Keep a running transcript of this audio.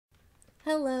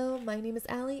Hello, my name is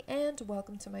Ali and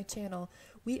welcome to my channel.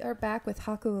 We are back with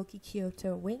Hakuoki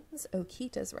Kyoto wins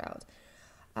Okita's route.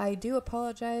 I do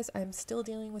apologize, I'm still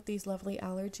dealing with these lovely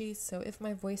allergies, so if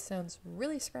my voice sounds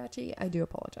really scratchy, I do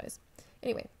apologize.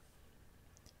 Anyway,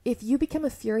 if you become a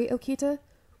Fury, Okita,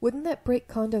 wouldn't that break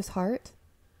Kondo's heart?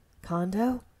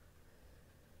 Kondo?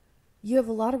 You have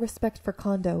a lot of respect for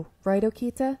Kondo, right,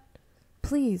 Okita?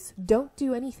 Please, don't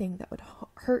do anything that would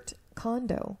hurt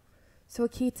Kondo. So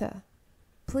Okita,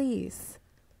 please.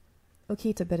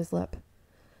 Okita bit his lip.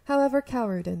 However,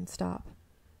 Kaoru didn't stop.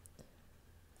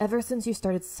 Ever since you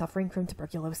started suffering from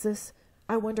tuberculosis,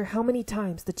 I wonder how many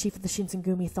times the chief of the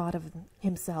Shinsengumi thought of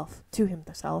himself,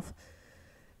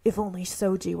 if only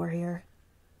Soji were here.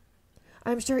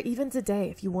 I'm sure even today,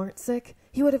 if you weren't sick,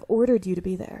 he would have ordered you to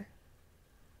be there.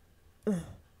 Ugh.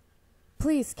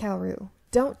 Please, Kaoru,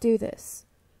 don't do this.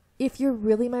 If you're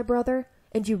really my brother,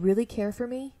 and you really care for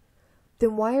me,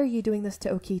 then why are you doing this to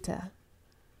Okita?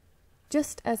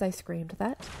 Just as I screamed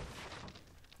that.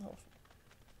 Oh.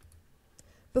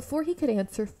 Before he could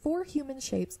answer, 4 human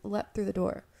shapes leapt through the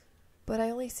door. But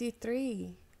I only see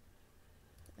 3.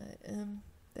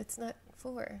 That's not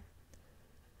 4.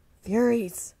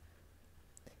 Furies!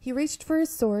 He reached for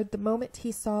his sword the moment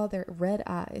he saw their red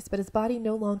eyes, but his body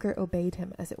no longer obeyed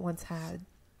him as it once had.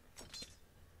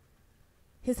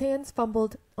 His hands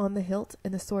fumbled on the hilt,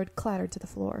 and the sword clattered to the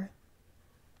floor.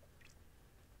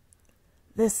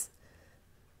 This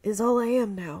is all I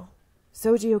am now.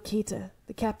 Soji Okita,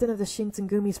 the captain of the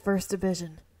Shinsengumi's 1st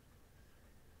Division.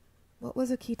 What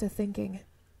was Okita thinking?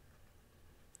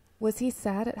 Was he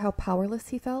sad at how powerless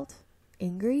he felt?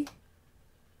 Angry?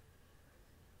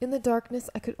 In the darkness,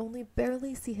 I could only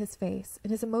barely see his face,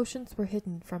 and his emotions were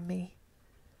hidden from me.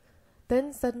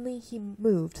 Then suddenly he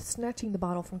moved, snatching the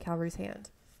bottle from Kaoru's hand.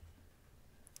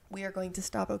 We are going to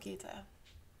stop Okita.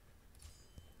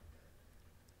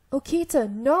 Okita,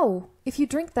 no! If you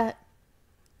drink that...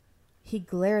 He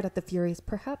glared at the Furies,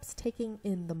 perhaps taking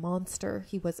in the monster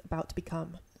he was about to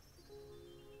become.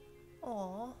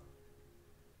 Aww.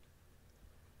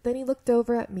 Then he looked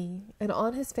over at me, and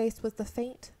on his face was the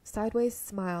faint, sideways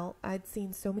smile I'd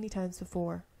seen so many times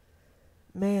before.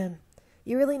 Man,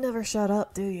 you really never shut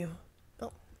up, do you?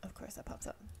 Oh, of course that pops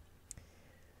up.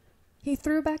 He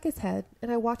threw back his head,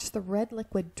 and I watched the red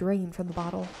liquid drain from the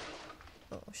bottle.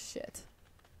 Oh, shit.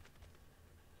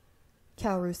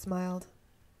 Kaoru smiled.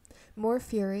 More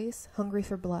Furies, hungry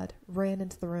for blood, ran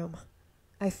into the room.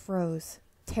 I froze,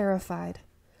 terrified.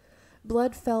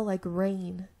 Blood fell like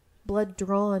rain, blood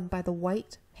drawn by the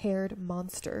white-haired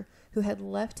monster who had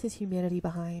left his humanity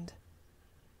behind.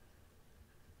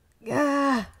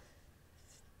 Gah!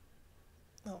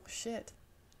 Oh, shit.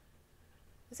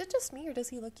 Is it just me, or does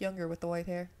he look younger with the white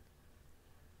hair?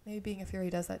 Maybe being a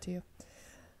Fury does that to you.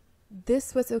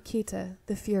 This was Okita,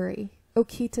 the Fury.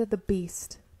 Okita the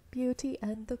Beast. Beauty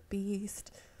and the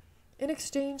Beast. In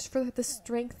exchange for the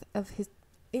strength of his...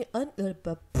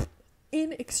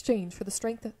 In exchange for the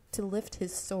strength to lift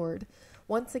his sword,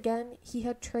 once again he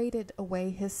had traded away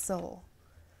his soul.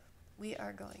 We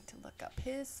are going to look up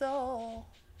his soul.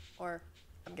 Or,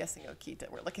 I'm guessing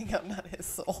Okita, we're looking up not his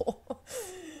soul.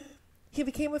 He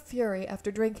became a Fury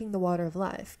after drinking the water of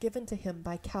life, given to him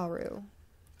by Kaoru.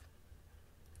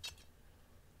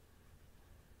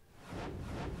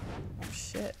 Oh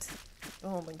shit.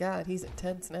 Oh my god, he's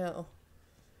intense now.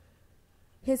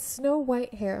 His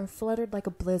snow-white hair fluttered like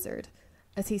a blizzard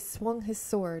as he swung his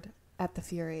sword at the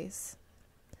Furies.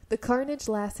 The carnage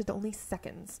lasted only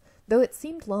seconds, though it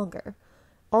seemed longer.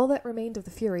 All that remained of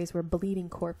the Furies were bleeding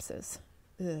corpses.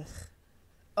 Ugh.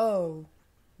 Oh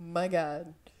my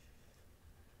god.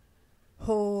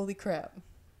 Holy crap.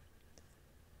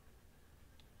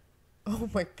 Oh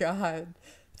my god.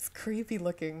 It's creepy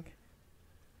looking.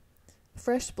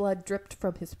 Fresh blood dripped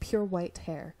from his pure white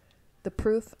hair, the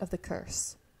proof of the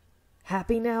curse.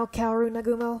 Happy now, Kaoru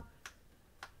Nagumo?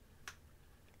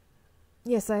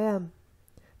 Yes, I am.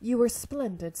 You were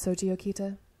splendid, Soji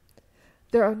Okita.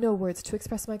 There are no words to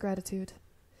express my gratitude.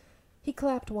 He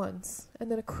clapped once,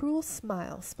 and then a cruel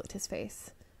smile split his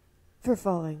face. For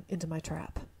falling into my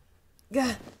trap.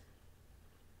 Gah!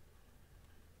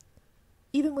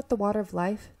 Even with the water of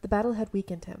life, the battle had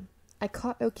weakened him. I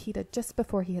caught Okita just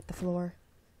before he hit the floor.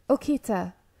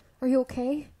 Okita, are you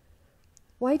okay?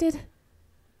 Why did...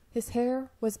 His hair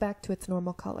was back to its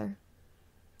normal color.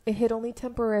 It hid only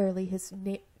temporarily his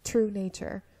true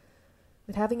nature,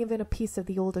 but having given a piece of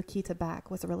the old Okita back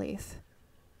was a relief.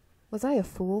 Was I a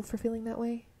fool for feeling that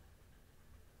way?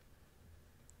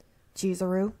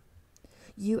 Chizuru,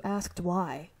 you asked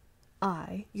why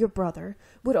I, your brother,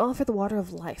 would offer the water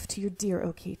of life to your dear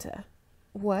Okita.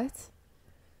 What?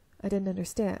 I didn't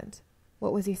understand.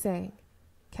 What was he saying?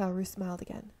 Kaoru smiled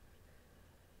again.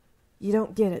 You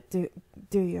don't get it,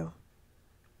 do you?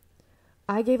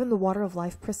 I gave him the water of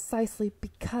life precisely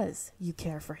because you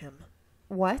care for him.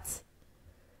 What?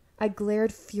 I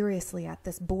glared furiously at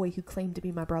this boy who claimed to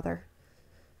be my brother.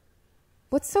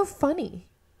 What's so funny?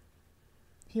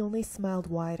 He only smiled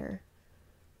wider.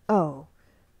 Oh,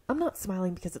 I'm not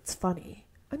smiling because it's funny.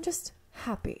 I'm just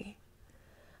happy.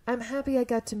 I'm happy I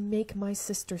got to make my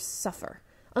sister suffer.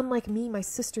 Unlike me, my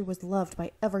sister was loved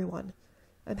by everyone.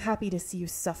 I'm happy to see you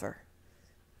suffer.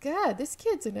 God, this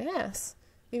kid's an ass.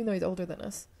 Even though he's older than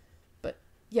us. But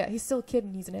yeah, he's still a kid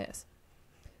and he's an ass.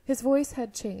 His voice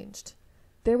had changed.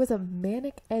 There was a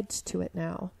manic edge to it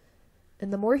now.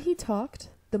 And the more he talked,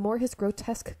 the more his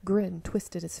grotesque grin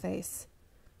twisted his face.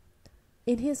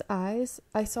 In his eyes,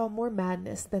 I saw more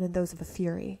madness than in those of a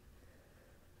fury.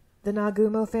 The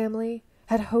Nagumo family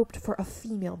had hoped for a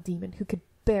female demon who could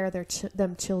bear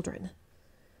them children.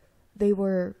 They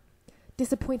were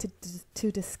disappointed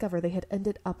to discover they had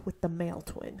ended up with the male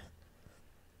twin.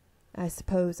 I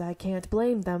suppose I can't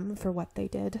blame them for what they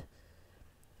did.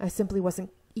 I simply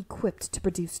wasn't equipped to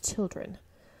produce children,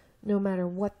 no matter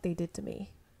what they did to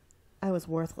me. I was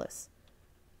worthless.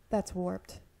 That's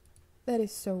warped. That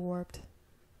is so warped.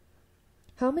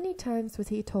 How many times was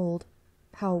he told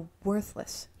how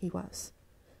worthless he was?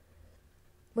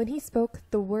 When he spoke,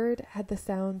 the word had the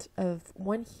sound of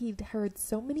one he'd heard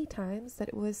so many times that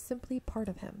it was simply part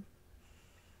of him.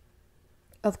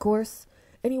 Of course,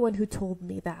 anyone who told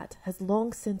me that has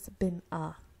long since been,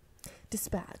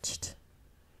 dispatched.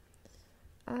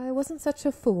 I wasn't such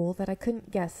a fool that I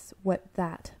couldn't guess what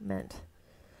that meant.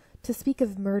 To speak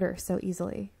of murder so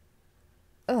easily.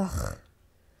 Ugh.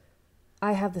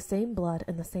 I have the same blood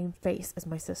and the same face as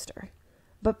my sister.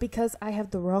 But because I have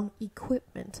the wrong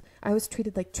equipment, I was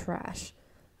treated like trash.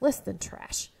 Less than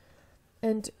trash.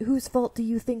 And whose fault do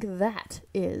you think that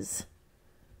is?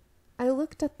 I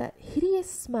looked at that hideous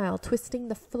smile twisting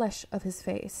the flesh of his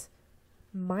face.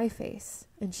 My face,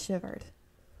 and shivered.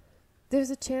 There's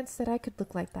a chance that I could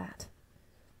look like that.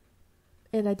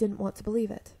 And I didn't want to believe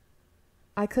it.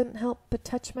 I couldn't help but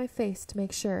touch my face to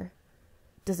make sure.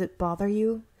 Does it bother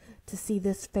you to see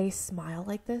this face smile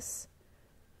like this?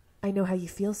 I know how you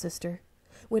feel, sister.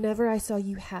 Whenever I saw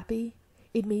you happy,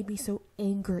 it made me so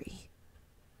angry.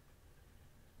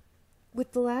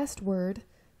 With the last word,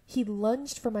 he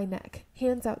lunged for my neck,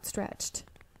 hands outstretched.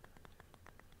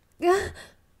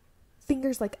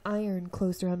 Fingers like iron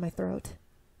closed around my throat.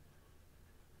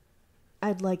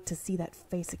 I'd like to see that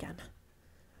face again.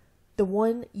 The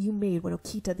one you made when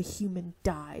Okita the human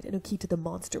died and Okita the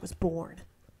monster was born.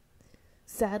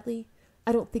 Sadly,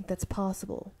 I don't think that's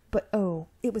possible, but oh,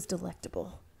 it was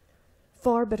delectable.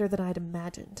 Far better than I'd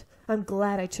imagined. I'm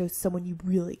glad I chose someone you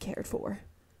really cared for.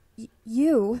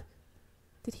 You?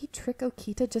 Did he trick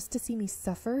Okita just to see me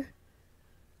suffer?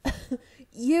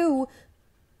 You!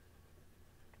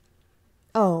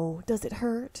 Oh, does it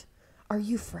hurt? Are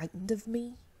you frightened of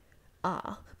me?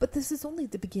 Ah, but this is only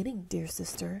the beginning, dear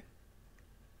sister.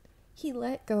 He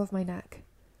let go of my neck.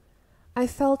 I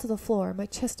fell to the floor, my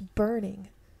chest burning.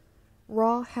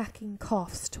 Raw, hacking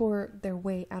coughs tore their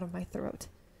way out of my throat.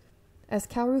 As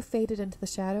Kaoru faded into the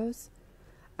shadows,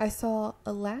 I saw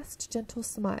a last gentle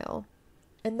smile,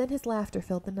 and then his laughter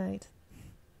filled the night.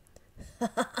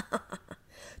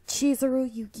 Chizuru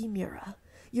Yukimura,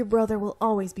 your brother will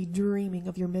always be dreaming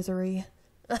of your misery.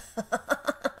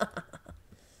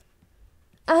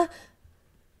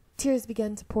 Tears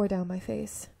began to pour down my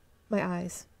face. My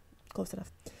eyes. Close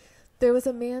enough. There was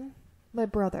a man, my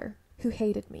brother, who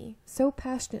hated me so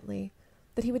passionately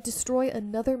that he would destroy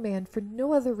another man for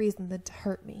no other reason than to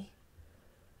hurt me.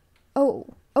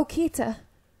 Oh, Okita!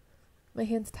 My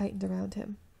hands tightened around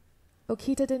him.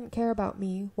 Okita didn't care about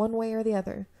me one way or the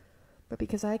other, but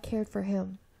because I cared for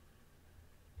him.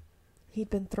 He'd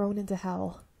been thrown into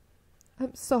hell.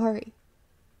 I'm sorry.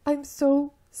 I'm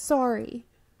so sorry.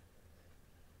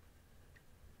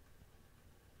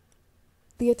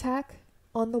 The attack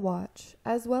on the watch,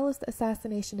 as well as the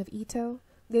assassination of Ito,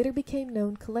 later became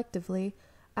known collectively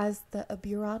as the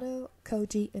Aburano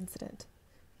Koji incident.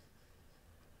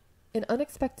 An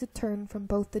unexpected turn from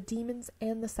both the demons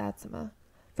and the Satsuma.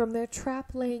 From their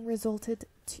trap-laying resulted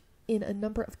in a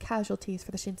number of casualties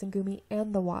for the Shinsengumi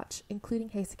and the watch,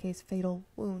 including Heisuke's fatal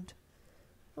wound.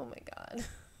 Oh my god.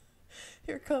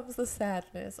 Here comes the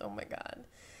sadness. Oh my god.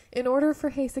 In order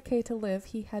for Heisuke to live,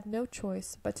 he had no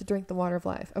choice but to drink the water of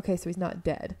life. Okay, so he's not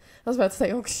dead. I was about to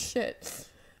say, oh shit.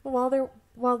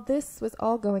 While this was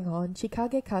all going on,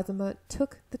 Chikage Kazuma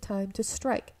took the time to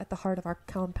strike at the heart of our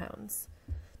compounds.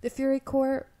 The Fury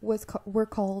Corps were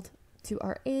called to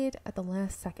our aid at the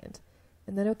last second,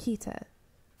 and then Okita,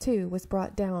 too, was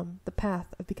brought down the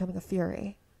path of becoming a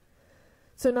fury.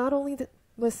 So not only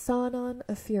was Sanon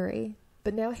a fury,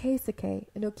 but now Heisuke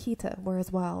and Okita were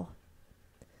as well.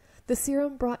 The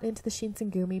serum brought into the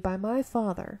Shinsengumi by my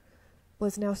father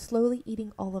was now slowly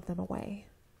eating all of them away.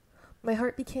 My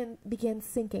heart began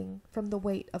sinking from the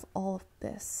weight of all of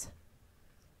this.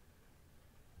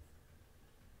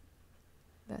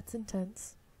 That's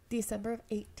intense. December of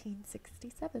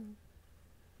 1867.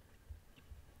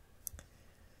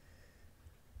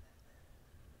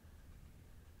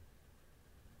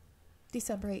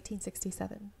 December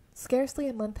 1867. Scarcely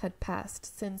a month had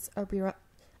passed since Aburano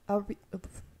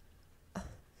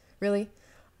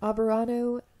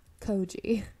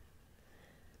Koji.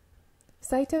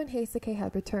 Saito and Heisuke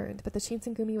had returned, but the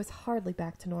Shinsengumi was hardly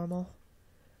back to normal.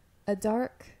 A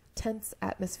dark, tense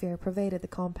atmosphere pervaded the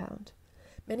compound.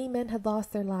 Many men had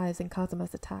lost their lives in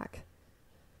Kazuma's attack.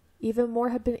 Even more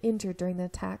had been injured during the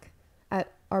attack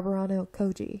at Aburano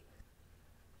Koji.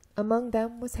 Among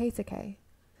them was Heisuke.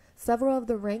 Several of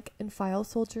the rank and file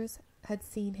soldiers had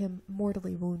seen him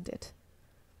mortally wounded.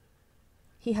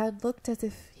 He had looked as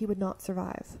if he would not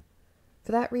survive.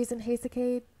 For that reason,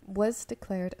 Heisuke was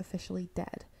declared officially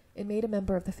dead and made a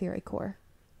member of the Fury Corps.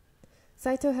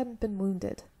 Saito hadn't been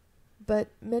wounded, but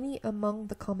many among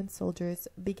the common soldiers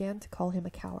began to call him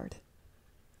a coward.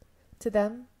 To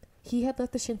them, he had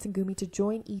left the Shinsengumi to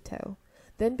join Ito,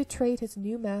 then betrayed his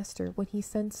new master when he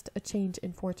sensed a change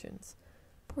in fortunes.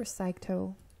 Poor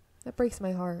Saito. That breaks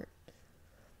my heart.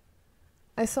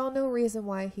 I saw no reason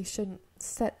why he shouldn't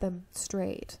set them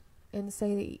straight and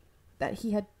say that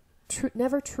he had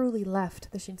never truly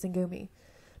left the Shinsengumi,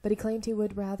 but he claimed he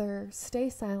would rather stay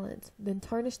silent than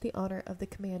tarnish the honor of the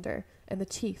commander and the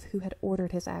chief who had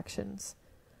ordered his actions.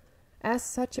 As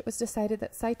such, it was decided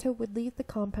that Saito would leave the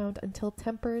compound until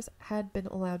tempers had been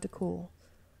allowed to cool.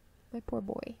 My poor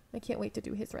boy. I can't wait to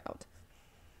do his route.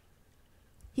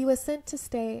 He was sent to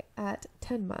stay at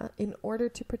Tenma in order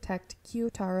to protect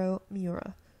Kyotaro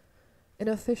Miura, an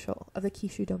official of the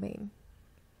Kishu domain.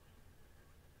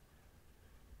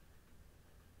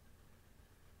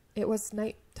 It was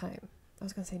nighttime. I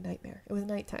was going to say nightmare. It was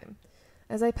nighttime.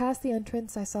 As I passed the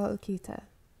entrance, I saw Okita.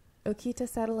 Okita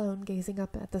sat alone, gazing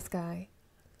up at the sky.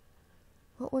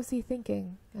 What was he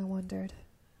thinking? I wondered.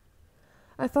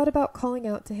 I thought about calling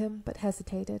out to him, but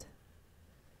hesitated.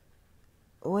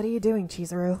 What are you doing,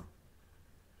 Chizuru?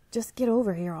 Just get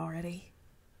over here already.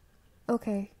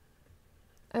 Okay.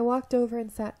 I walked over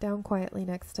and sat down quietly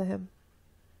next to him.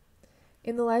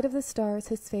 In the light of the stars,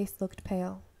 his face looked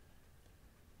pale.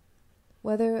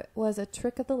 Whether it was a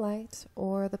trick of the light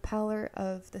or the pallor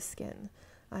of the skin,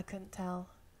 I couldn't tell.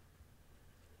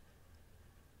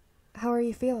 How are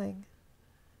you feeling?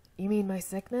 You mean my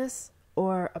sickness?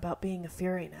 Or about being a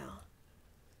fury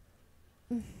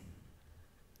now?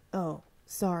 Oh,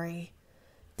 sorry.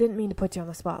 Didn't mean to put you on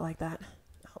the spot like that.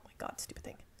 Oh my god, stupid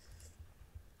thing.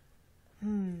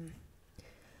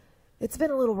 It's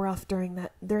been a little rough during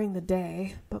the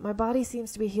day, but my body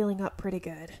seems to be healing up pretty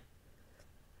good.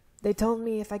 They told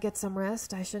me if I get some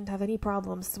rest, I shouldn't have any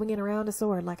problems swinging around a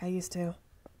sword like I used to.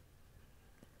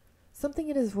 Something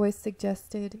in his voice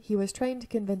suggested he was trying to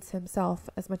convince himself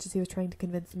as much as he was trying to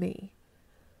convince me.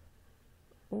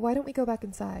 Why don't we go back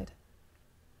inside?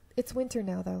 It's winter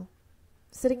now, though.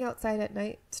 Sitting outside at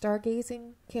night,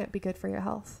 stargazing, can't be good for your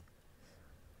health.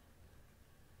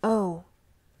 Oh,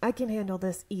 I can handle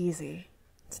this easy.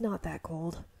 It's not that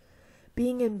cold.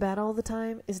 Being in bed all the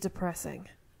time is depressing.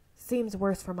 Seems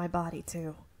worse for my body,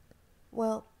 too.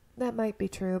 Well, that might be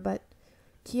true, but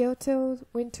Kyoto's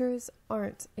winters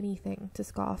aren't anything to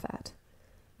scoff at.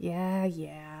 Yeah,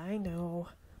 I know.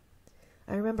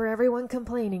 I remember everyone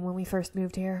complaining when we first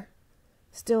moved here.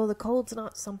 Still, the cold's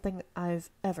not something I've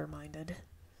ever minded.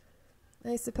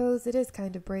 I suppose it is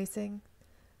kind of bracing.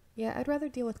 Yeah, I'd rather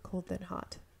deal with cold than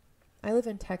hot. I live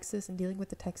in Texas, and dealing with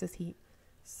the Texas heat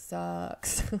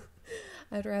sucks.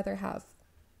 I'd rather have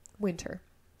winter.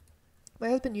 My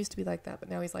husband used to be like that, but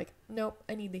now he's like, nope,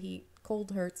 I need the heat.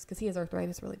 Cold hurts, because he has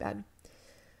arthritis really bad.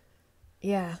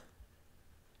 Yeah.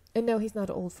 And no, he's not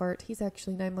an old fart. He's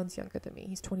actually 9 months younger than me.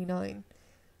 He's 29.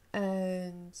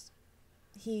 And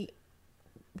he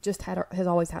just has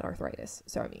always had arthritis.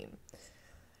 So, I mean,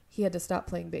 he had to stop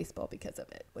playing baseball because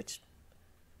of it, which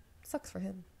sucks for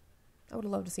him. I would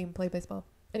have loved to see him play baseball.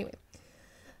 Anyway,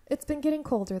 it's been getting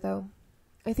colder, though.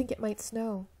 I think it might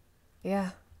snow.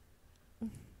 Yeah.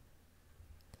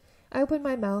 I opened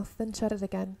my mouth, then shut it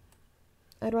again.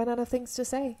 I'd run out of things to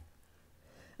say.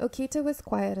 Okita was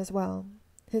quiet as well.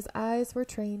 His eyes were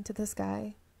trained to the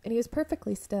sky, and he was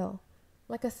perfectly still,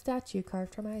 like a statue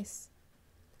carved from ice.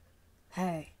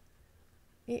 Hey.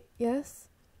 Yes?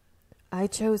 I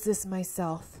chose this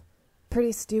myself.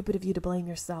 Pretty stupid of you to blame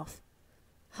yourself.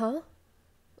 Huh?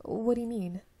 What do you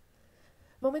mean?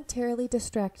 Momentarily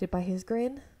distracted by his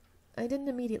grin, I didn't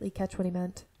immediately catch what he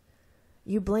meant.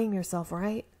 You blame yourself,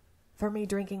 right? For me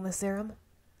drinking the serum?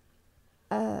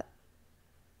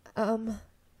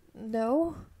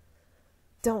 No?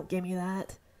 Don't give me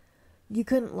that. You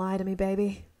couldn't lie to me,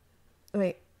 baby.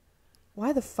 Wait,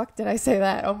 why the fuck did I say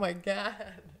that? Oh my god.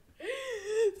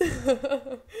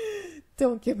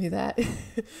 Don't give me that.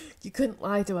 You couldn't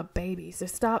lie to a baby, so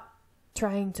stop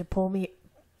trying to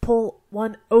pull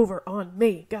one over on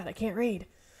me. God, I can't read.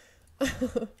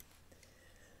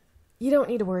 You don't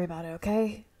need to worry about it,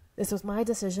 okay? This was my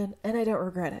decision, and I don't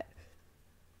regret it.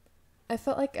 I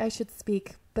felt like I should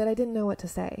speak, but I didn't know what to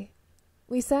say.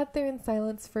 We sat there in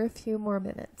silence for a few more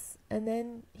minutes, and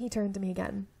then he turned to me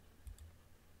again.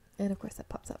 And of course that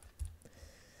pops up.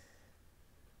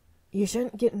 You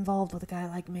shouldn't get involved with a guy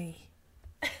like me.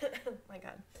 My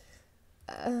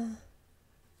god.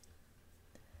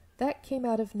 That came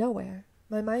out of nowhere.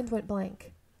 My mind went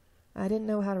blank. I didn't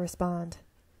know how to respond.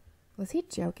 Was he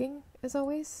joking, as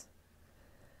always?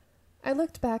 I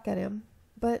looked back at him,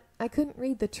 but I couldn't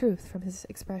read the truth from his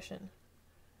expression.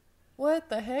 What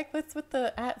the heck? What's with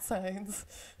the @ signs?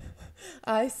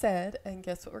 I said, and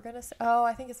guess what we're gonna say? Oh,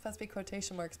 I think it's supposed to be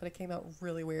quotation marks, but it came out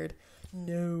really weird.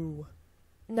 No.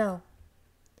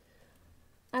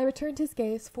 I returned his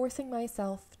gaze, forcing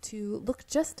myself to look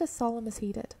just as solemn as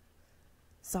he did.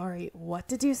 Sorry, what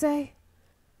did you say?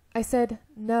 I said,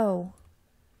 no.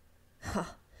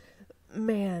 Ha.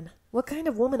 Man, what kind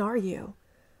of woman are you?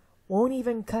 Won't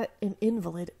even cut an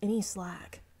invalid any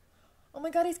slack. Oh my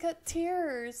god, he's got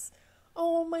tears.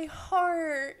 Oh, my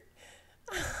heart.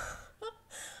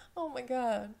 Oh my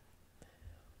god.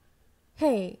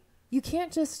 Hey, you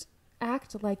can't just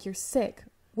act like you're sick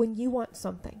when you want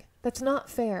something. That's not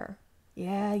fair.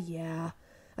 Yeah.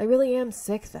 I really am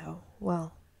sick, though.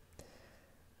 Well,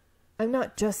 I'm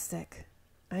not just sick.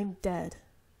 I'm dead.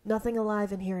 Nothing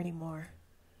alive in here anymore.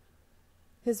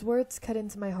 His words cut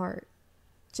into my heart,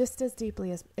 just as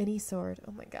deeply as any sword.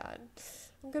 Oh my god.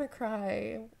 I'm gonna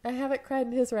cry. I haven't cried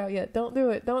in his route yet. Don't do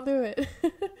it. Don't do it.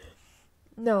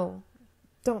 No,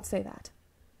 don't say that.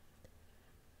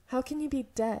 How can you be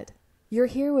dead? You're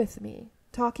here with me,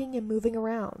 talking and moving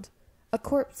around. A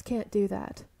corpse can't do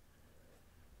that.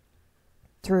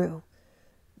 True.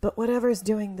 But whatever's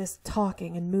doing this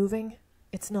talking and moving,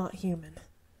 it's not human.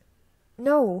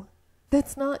 No,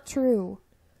 that's not true.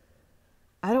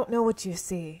 I don't know what you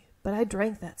see, but I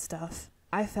drank that stuff.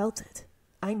 I felt it.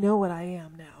 I know what I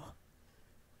am now.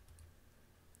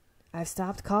 I've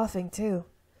stopped coughing, too.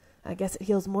 I guess it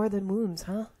heals more than wounds,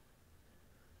 huh?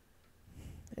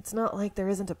 It's not like there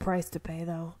isn't a price to pay,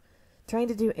 though. Trying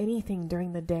to do anything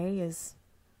during the day is,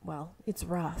 well, it's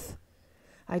rough.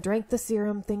 I drank the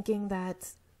serum thinking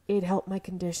that it'd help my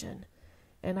condition,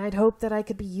 and I'd hoped that I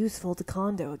could be useful to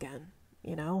Kondo again,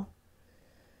 you know?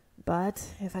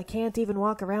 But if I can't even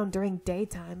walk around during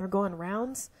daytime or go on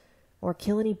rounds, or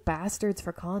kill any bastards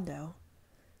for Kondo,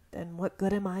 then what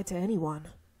good am I to anyone?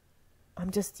 I'm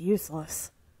just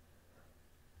useless.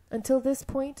 Until this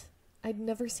point, I'd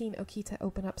never seen Okita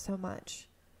open up so much,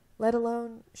 let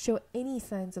alone show any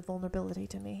signs of vulnerability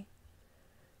to me.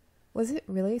 Was it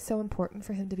really so important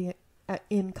for him to be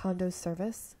in Kondo's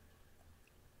service?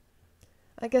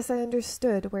 I guess I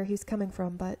understood where he's coming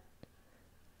from, but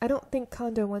I don't think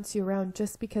Kondo wants you around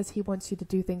just because he wants you to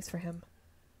do things for him.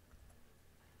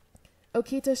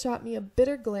 Okita shot me a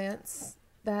bitter glance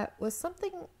that was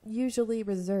something usually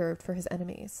reserved for his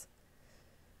enemies.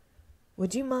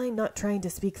 Would you mind not trying to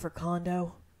speak for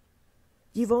Kondo?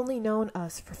 You've only known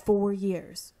us for 4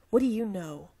 years. What do you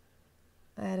know?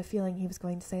 I had a feeling he was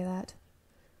going to say that.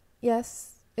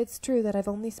 Yes, it's true that I've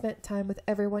only spent time with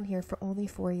everyone here for only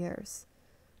 4 years.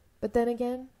 But then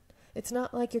again, it's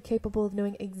not like you're capable of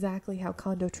knowing exactly how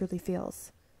Kondo truly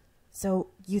feels. So,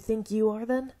 you think you are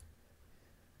then?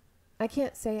 I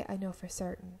can't say I know for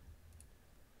certain.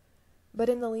 But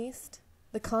in the least,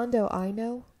 the Kondo I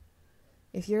know,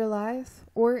 if you're alive,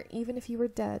 or even if you were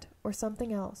dead, or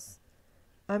something else,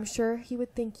 I'm sure he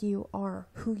would think you are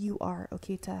who you are,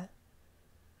 Okita.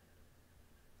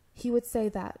 He would say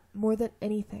that, more than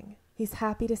anything, he's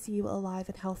happy to see you alive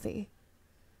and healthy.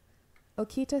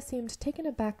 Okita seemed taken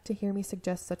aback to hear me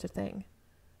suggest such a thing,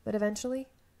 but eventually...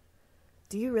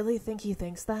 Do you really think he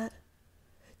thinks that?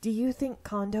 Do you think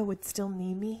Kondo would still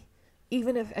need me,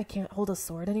 even if I can't hold a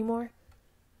sword anymore?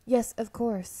 Yes, of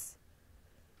course.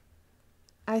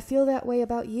 I feel that way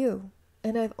about you,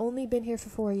 and I've only been here for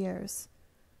 4 years.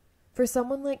 For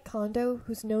someone like Kondo,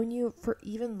 who's known you for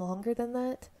even longer than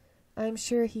that, I'm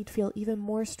sure he'd feel even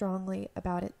more strongly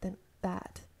about it than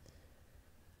that.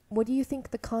 What do you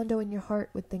think the Kondo in your heart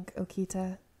would think,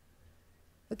 Okita?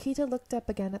 Okita looked up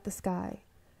again at the sky,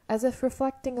 as if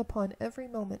reflecting upon every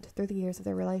moment through the years of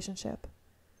their relationship.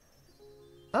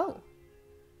 Oh,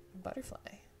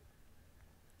 butterfly.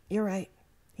 You're right.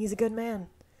 He's a good man.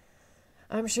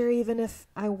 I'm sure even if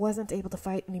I wasn't able to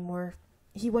fight anymore,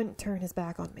 he wouldn't turn his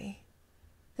back on me.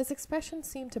 His expression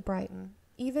seemed to brighten,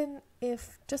 even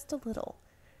if just a little,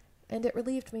 and it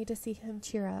relieved me to see him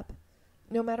cheer up,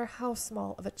 no matter how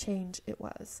small of a change it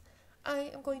was.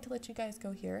 I am going to let you guys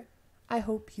go here. I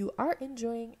hope you are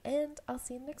enjoying, and I'll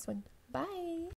see you in the next one. Bye!